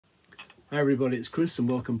Hi everybody, it's Chris and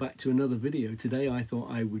welcome back to another video. Today I thought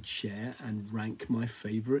I would share and rank my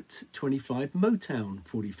favourite 25 Motown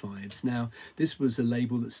 45s. Now this was a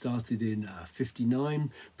label that started in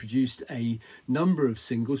 '59, produced a number of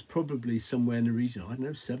singles, probably somewhere in the region, I don't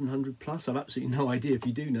know, 700 plus. I've absolutely no idea. If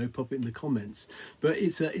you do know, pop it in the comments. But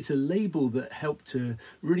it's a label that helped to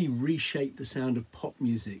really reshape the sound of pop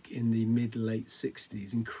music in the mid-late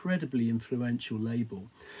 60s. Incredibly influential label.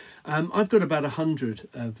 I've got about 100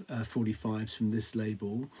 of 45s from this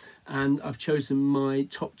label, and I've chosen my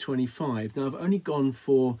top 25. Now I've only gone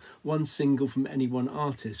for one single from any one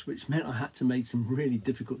artist, which meant I had to make some really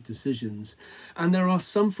difficult decisions. And there are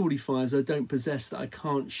some 45s I don't possess that I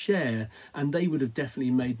can't share, and they would have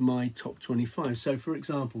definitely made my top 25. So for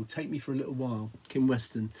example, Take Me for a Little While, Kim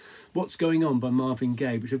Weston. What's Going On by Marvin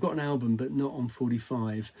Gaye, which I've got an album but not on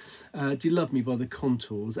 45. Do You Love Me by The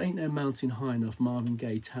Contours. Ain't No Mountain High Enough, Marvin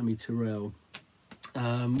Gaye, Tammy Terrell.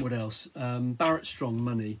 What else? Barrett Strong,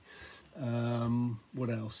 Money. What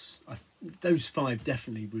else? Those five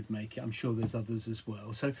definitely would make it. I'm sure there's others as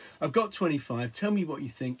well. So I've got 25. Tell me what you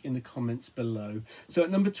think in the comments below. So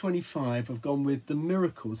at number 25, I've gone with The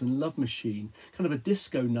Miracles and Love Machine, kind of a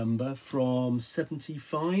disco number from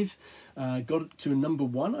 '75. Got it to a number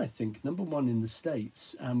one, I think, number one in the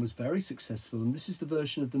States, and was very successful. And this is the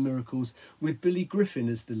version of The Miracles with Billy Griffin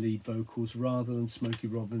as the lead vocals rather than Smokey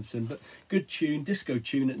Robinson. But good tune, disco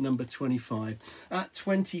tune at number 25. At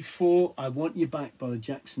 24, I Want You Back by the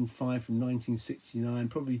Jackson 5 from 1969,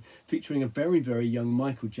 probably featuring a very, very young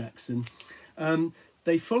Michael Jackson.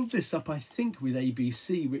 They followed this up, I think, with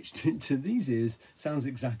ABC, which to these ears sounds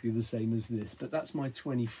exactly the same as this. But that's my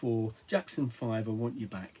 24, Jackson 5, I Want You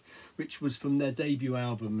Back, which was from their debut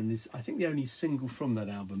album and is, I think, the only single from that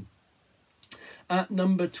album. At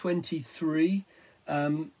number 23,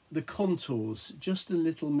 The Contours, Just a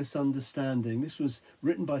Little Misunderstanding. This was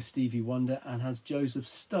written by Stevie Wonder and has Joseph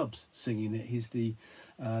Stubbs singing it. He's the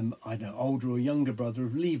I don't know, older or younger brother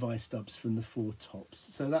of Levi Stubbs from the Four Tops.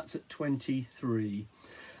 So that's at 23.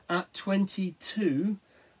 At 22,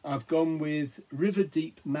 I've gone with River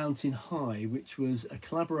Deep Mountain High, which was a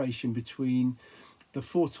collaboration between the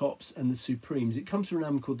Four Tops and the Supremes. It comes from an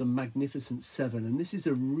album called The Magnificent Seven, and this is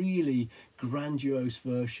a really grandiose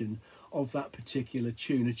version of that particular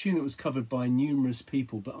tune, a tune that was covered by numerous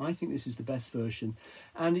people, but I think this is the best version,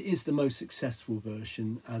 and it is the most successful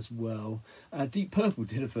version as well. Deep Purple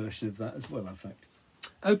did a version of that as well, in fact.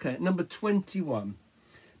 Okay, number 21,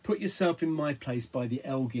 Put Yourself in My Place by the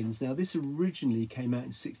Elgins. Now this originally came out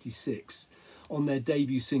in '66 on their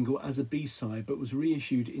debut single as a B-side, but was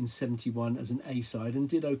reissued in '71 as an A-side and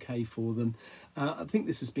did okay for them. I think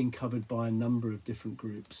this has been covered by a number of different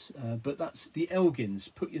groups, but that's the Elgins,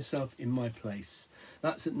 Put Yourself in My Place.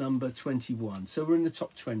 That's at number 21. So we're in the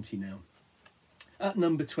top 20 now. At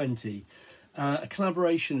number 20, a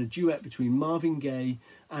collaboration, a duet between Marvin Gaye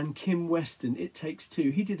and Kim Weston, It Takes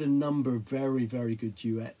Two. He did a number of very, very good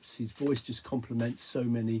duets. His voice just complements so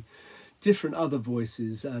many different other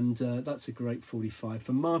voices, and that's a great 45.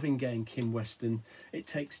 For Marvin Gaye and Kim Weston, It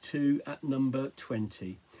Takes Two at number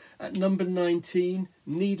 20. At number 19,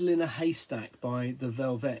 Needle in a Haystack by the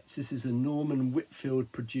Velvets. This is a Norman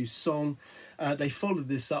Whitfield produced song. They followed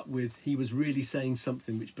this up with He Was Really Saying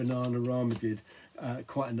Something, which Bananarama did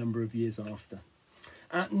quite a number of years after.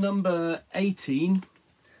 At number 18,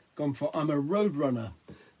 gone for I'm a Roadrunner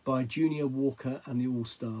by Junior Walker and the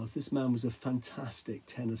All-Stars. This man was a fantastic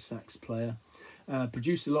tenor sax player.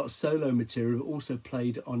 Produced a lot of solo material, but also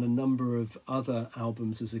played on a number of other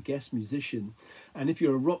albums as a guest musician. And if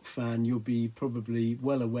you're a rock fan, you'll be probably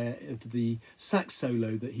well aware of the sax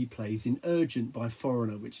solo that he plays in Urgent by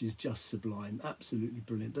Foreigner, which is just sublime, absolutely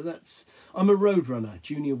brilliant. But that's I'm a Roadrunner,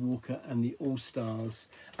 Junior Walker and the All-Stars.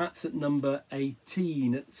 That's at number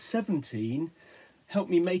 18. At 17, Help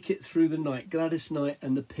Me Make It Through the Night, Gladys Knight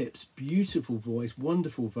and the Pips. Beautiful voice,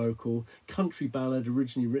 wonderful vocal, country ballad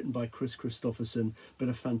originally written by Chris Christopherson, but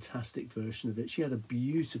a fantastic version of it. She had a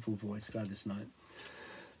beautiful voice, Gladys Knight.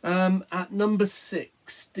 At number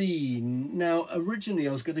 16, now originally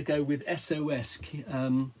I was going to go with SOS,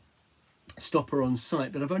 Stopper on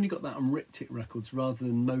Sight, but I've only got that on Riptych Records rather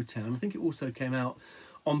than Motown. I think it also came out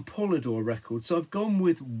on Polydor Records, so I've gone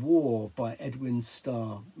with War by Edwin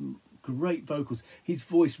Starr. Great vocals. His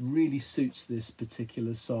voice really suits this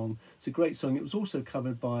particular song. It's a great song. It was also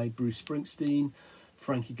covered by Bruce Springsteen,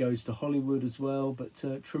 Frankie Goes to Hollywood as well, but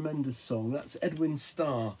tremendous song. That's Edwin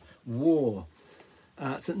Starr, War.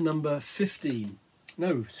 It's at number 15.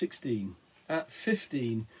 No, 16. At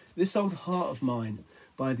 15, This Old Heart of Mine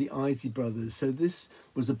by the Isley Brothers. So this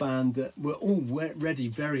was a band that were already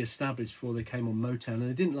very established before they came on Motown, and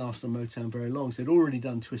they didn't last on Motown very long. So they'd already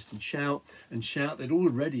done Twist and Shout. They'd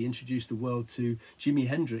already introduced the world to Jimi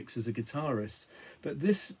Hendrix as a guitarist. But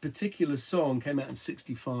this particular song came out in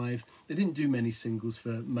 '65. They didn't do many singles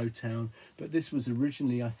for Motown, but this was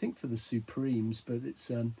originally, I think, for the Supremes. But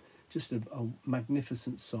it's just a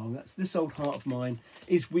magnificent song. That's This Old Heart of Mine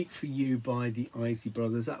Is Weak for You by the Isley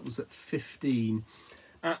Brothers. That was at 15.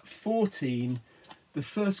 At 14, the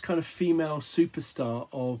first kind of female superstar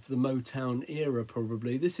of the Motown era,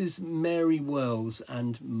 probably. This is Mary Wells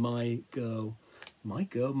and My Guy,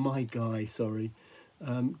 sorry.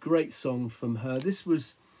 Great song from her. This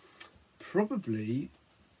was probably,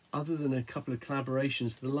 other than a couple of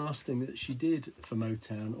collaborations, the last thing that she did for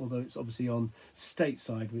Motown, although it's obviously on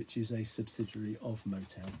Stateside, which is a subsidiary of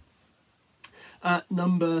Motown. At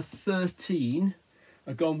number 13,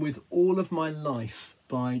 I've gone with All of My Life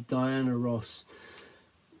by Diana Ross.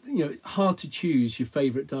 You know, hard to choose your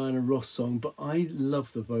favourite Diana Ross song, but I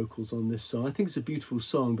love the vocals on this song. I think it's a beautiful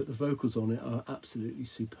song, but the vocals on it are absolutely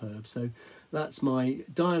superb. So that's my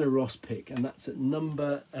Diana Ross pick, and that's at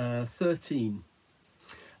number 13.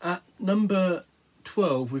 At number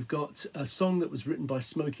 12, we've got a song that was written by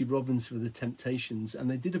Smokey Robinson for the Temptations, and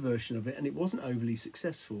they did a version of it, and it wasn't overly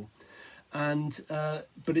successful.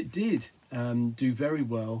 But it did do very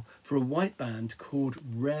well for a white band called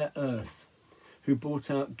Rare Earth, who brought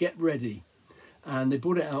out Get Ready, and they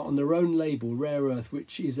brought it out on their own label, Rare Earth,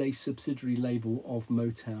 which is a subsidiary label of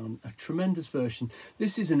Motown. A tremendous version.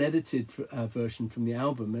 This is an edited version from the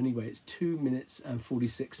album anyway. It's 2 minutes and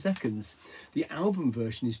 46 seconds. The album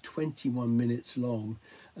version is 21 minutes long,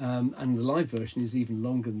 and the live version is even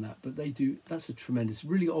longer than that. But that's a tremendous,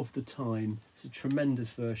 really of the time. It's a tremendous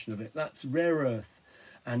version of it. That's Rare Earth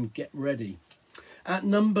and Get Ready. At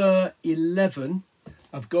number 11,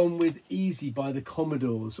 I've gone with Easy by the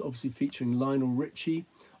Commodores, obviously featuring Lionel Richie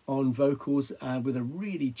on vocals with a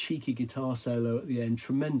really cheeky guitar solo at the end.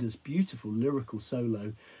 Tremendous, beautiful lyrical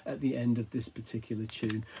solo at the end of this particular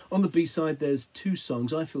tune. On the B-side, there's two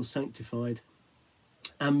songs, I Feel Sanctified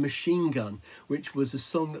and Machine Gun, which was a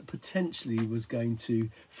song that potentially was going to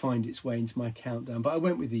find its way into my countdown. But I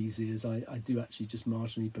went with Easy, as I do actually just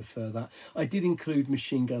marginally prefer that. I did include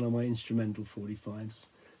Machine Gun on my instrumental 45s.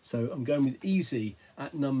 So I'm going with Easy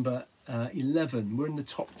at number 11. We're in the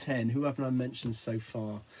top 10. Who haven't I mentioned so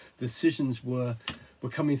far? The decisions were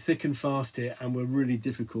coming thick and fast here and were really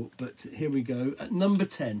difficult. But here we go. At number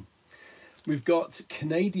 10, we've got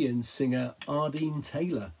Canadian singer Ardeen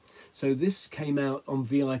Taylor. So this came out on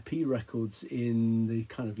VIP Records in the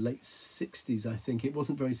kind of late 60s, I think. It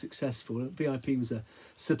wasn't very successful. VIP was a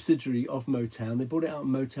subsidiary of Motown. They brought it out on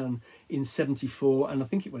Motown in '74, and I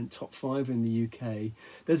think it went top 5 in the UK.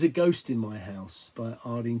 There's a Ghost in My House by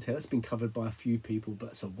Ardeen Taylor. It's been covered by a few people,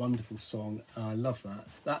 but it's a wonderful song. I love that.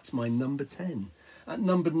 That's my number 10. At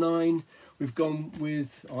number 9, I've gone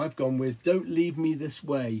with Don't Leave Me This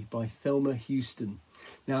Way by Thelma Houston.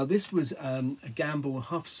 Now, this was a Gamble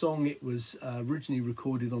Huff song. It was originally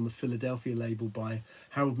recorded on the Philadelphia label by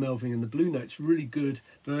Harold Melvin and the Blue Notes. Really good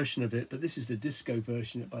version of it, but this is the disco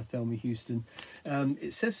version by Thelma Houston.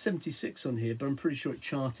 It says 76 on here, but I'm pretty sure it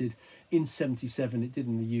charted in 77. It did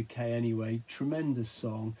in the UK anyway. Tremendous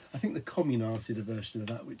song. I think the Communards did a version of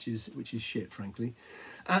that, which is shit, frankly.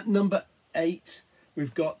 At number 8,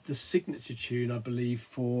 we've got the signature tune, I believe,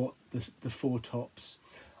 for the Four Tops.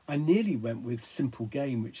 I nearly went with Simple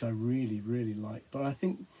Game, which I really, really like. But I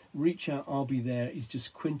think Reach Out, I'll Be There is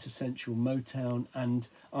just quintessential Motown, and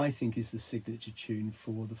I think is the signature tune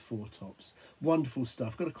for the Four Tops. Wonderful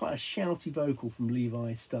stuff. Got quite a shouty vocal from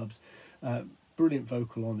Levi Stubbs. Brilliant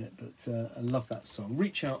vocal on it, but I love that song.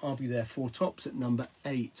 Reach Out, I'll Be There, Four Tops at number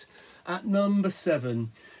 8. At number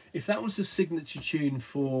 7, if that was the signature tune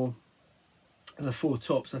for the Four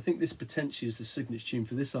Tops, I think this potentially is the signature tune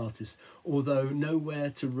for this artist, although Nowhere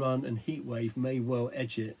to Run and Heatwave may well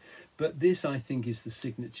edge it. But this, I think, is the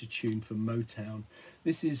signature tune for Motown.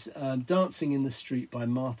 This is Dancing in the Street by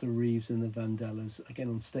Martha Reeves and the Vandellas, again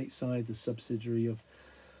on Stateside, the subsidiary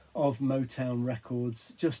of Motown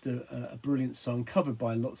Records. Just a brilliant song, covered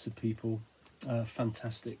by lots of people.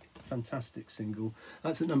 Fantastic single.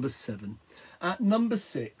 That's at number 7. At number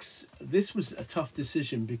 6, this was a tough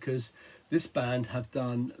decision because this band have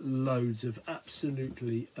done loads of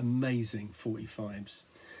absolutely amazing 45s.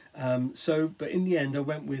 But in the end, I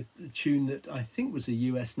went with the tune that I think was a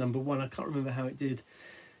US number 1. I can't remember how it did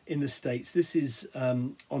in the States. This is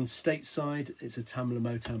on Stateside. It's a Tamla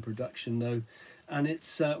Motown production though, and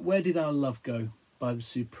it's Where Did Our Love Go by the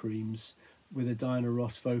Supremes, with a Diana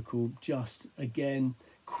Ross vocal. Just again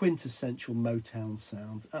quintessential Motown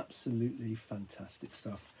sound. Absolutely fantastic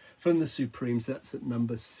stuff. From the Supremes, that's at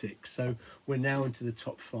number 6. So we're now into the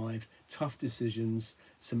top 5. Tough decisions,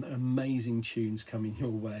 some amazing tunes coming your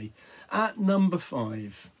way. At number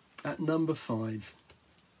 5,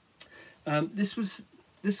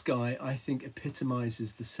 this guy I think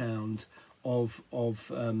epitomises the sound of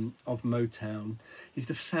Motown. He's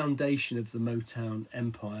the foundation of the Motown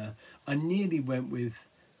empire. I nearly went with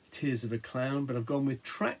Tears of a Clown, but I've gone with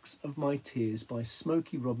Tracks of My Tears by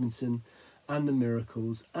Smokey Robinson and the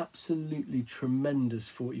Miracles. Absolutely tremendous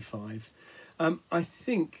 45. I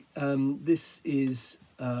think this is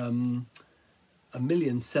a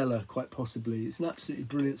million seller, quite possibly. It's an absolutely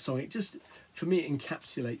brilliant song. It just, for me, it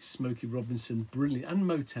encapsulates Smokey Robinson brilliant, and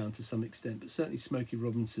Motown to some extent, but certainly Smokey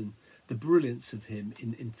Robinson, the brilliance of him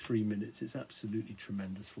in 3 minutes. It's absolutely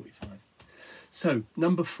tremendous 45. So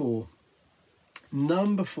number 4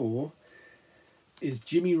 is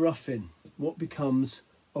Jimmy Ruffin, What Becomes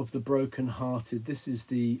of the Broken Hearted. This is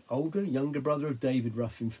the younger brother of David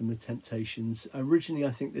Ruffin from the Temptations. Originally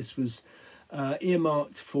I think this was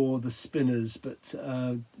earmarked for the Spinners, but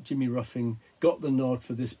Jimmy Ruffin got the nod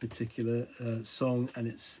for this particular song, and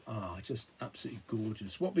it's just absolutely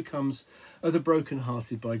gorgeous. What Becomes of the Broken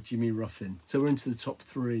Hearted by Jimmy Ruffin. So we're into the top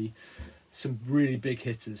 3, some really big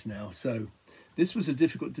hitters now. So this was a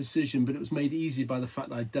difficult decision, but it was made easy by the fact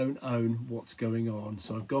that I don't own What's Going On.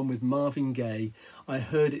 So I've gone with Marvin Gaye. I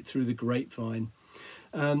heard it through the grapevine.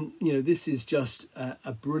 This is just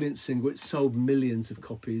a brilliant single. It sold millions of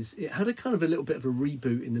copies. It had a kind of a little bit of a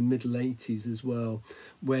reboot in the middle 80s as well,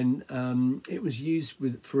 when it was used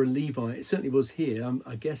for a Levi. It certainly was here.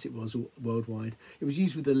 I guess it was worldwide. It was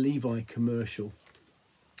used with a Levi commercial.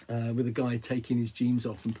 With a guy taking his jeans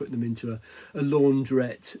off and putting them into a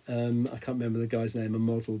laundrette. I can't remember the guy's name, a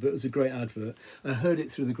model, but it was a great advert. I heard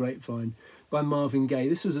it through the grapevine by Marvin Gaye.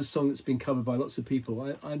 This was a song that's been covered by lots of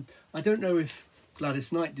people. I don't know if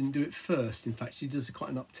Gladys Knight didn't do it first. In fact, she does quite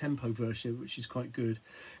an up-tempo version, which is quite good.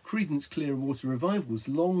 Creedence Clearwater Revival's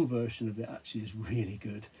long version of it actually is really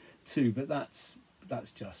good too, but that's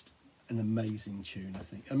just an amazing tune, I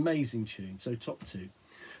think. Amazing tune. So top 2.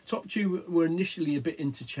 Top 2 were initially a bit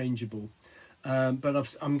interchangeable,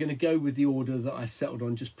 but I'm going to go with the order that I settled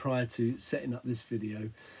on just prior to setting up this video.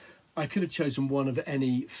 I could have chosen one of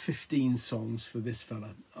any 15 songs for this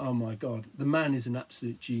fella. Oh my God, the man is an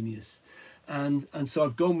absolute genius. And so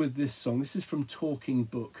I've gone with this song. This is from Talking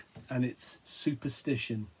Book, and it's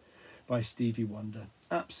Superstition by Stevie Wonder.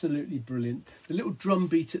 Absolutely brilliant. The little drum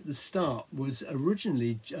beat at the start was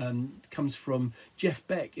originally comes from Jeff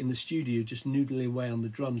Beck in the studio, just noodling away on the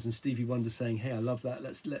drums, and Stevie Wonder saying, "Hey, I love that.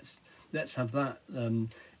 Let's have that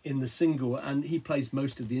in the single." And he plays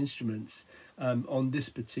most of the instruments on this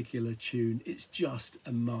particular tune. It's just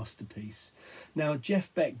a masterpiece. Now,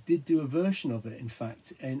 Jeff Beck did do a version of it, in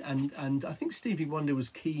fact, and I think Stevie Wonder was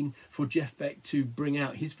keen for Jeff Beck to bring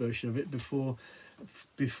out his version of it before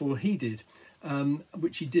he did.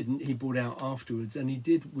 Which he didn't. He brought out afterwards, and he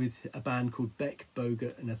did with a band called Beck,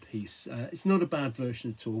 Bogert and a Piece. It's not a bad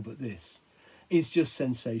version at all, but this is just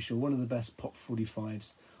sensational. One of the best pop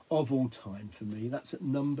 45s of all time for me. That's at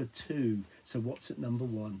number 2. So what's at number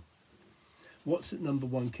 1? What's at number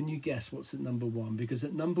 1? Can you guess what's at number 1? Because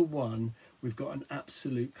at number 1 we've got an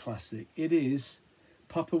absolute classic. It is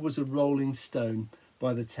Papa Was a Rolling Stone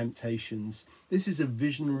by the Temptations. This is a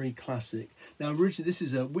visionary classic. Now, originally, this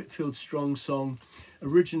is a Whitfield Strong song,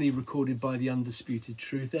 originally recorded by The Undisputed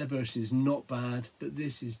Truth. Their version is not bad, but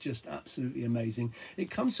this is just absolutely amazing. It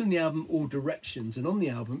comes from the album All Directions, and on the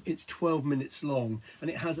album, it's 12 minutes long, and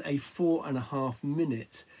it has a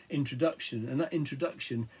 4.5-minute introduction, and that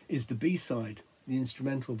introduction is the B-side, the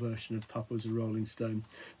instrumental version of Papa Was a Rolling Stone.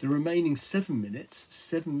 The remaining 7 minutes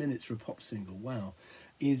for a pop single, wow,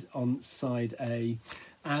 is on side A,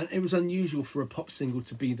 and it was unusual for a pop single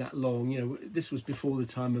to be that long. This was before the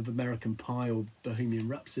time of American Pie or Bohemian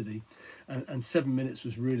Rhapsody, and 7 minutes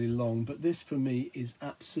was really long, but this for me is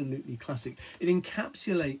absolutely classic. It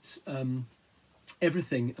encapsulates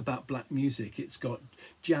everything about black music. It's got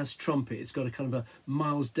jazz trumpet, it's got a kind of a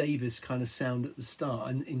Miles Davis kind of sound at the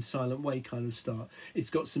start, and in Silent Way kind of start.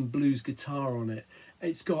 It's got some blues guitar on it.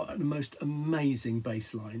 It's got the most amazing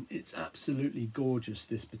bass line. It's absolutely gorgeous,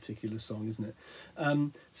 this particular song, isn't it?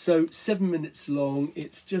 So 7 minutes long.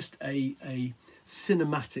 It's just a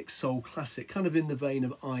cinematic soul classic, kind of in the vein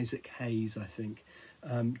of Isaac Hayes, I think.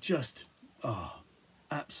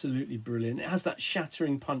 Absolutely brilliant. It has that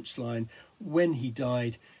shattering punchline, "When he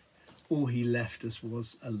died, all he left us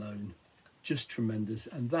was alone." Just tremendous.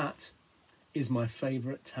 And that is my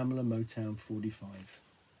favourite Tamla Motown 45.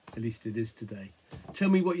 At least it is today. Tell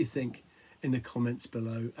me what you think in the comments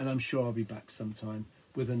below, and I'm sure I'll be back sometime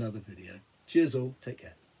with another video. Cheers all, take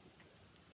care.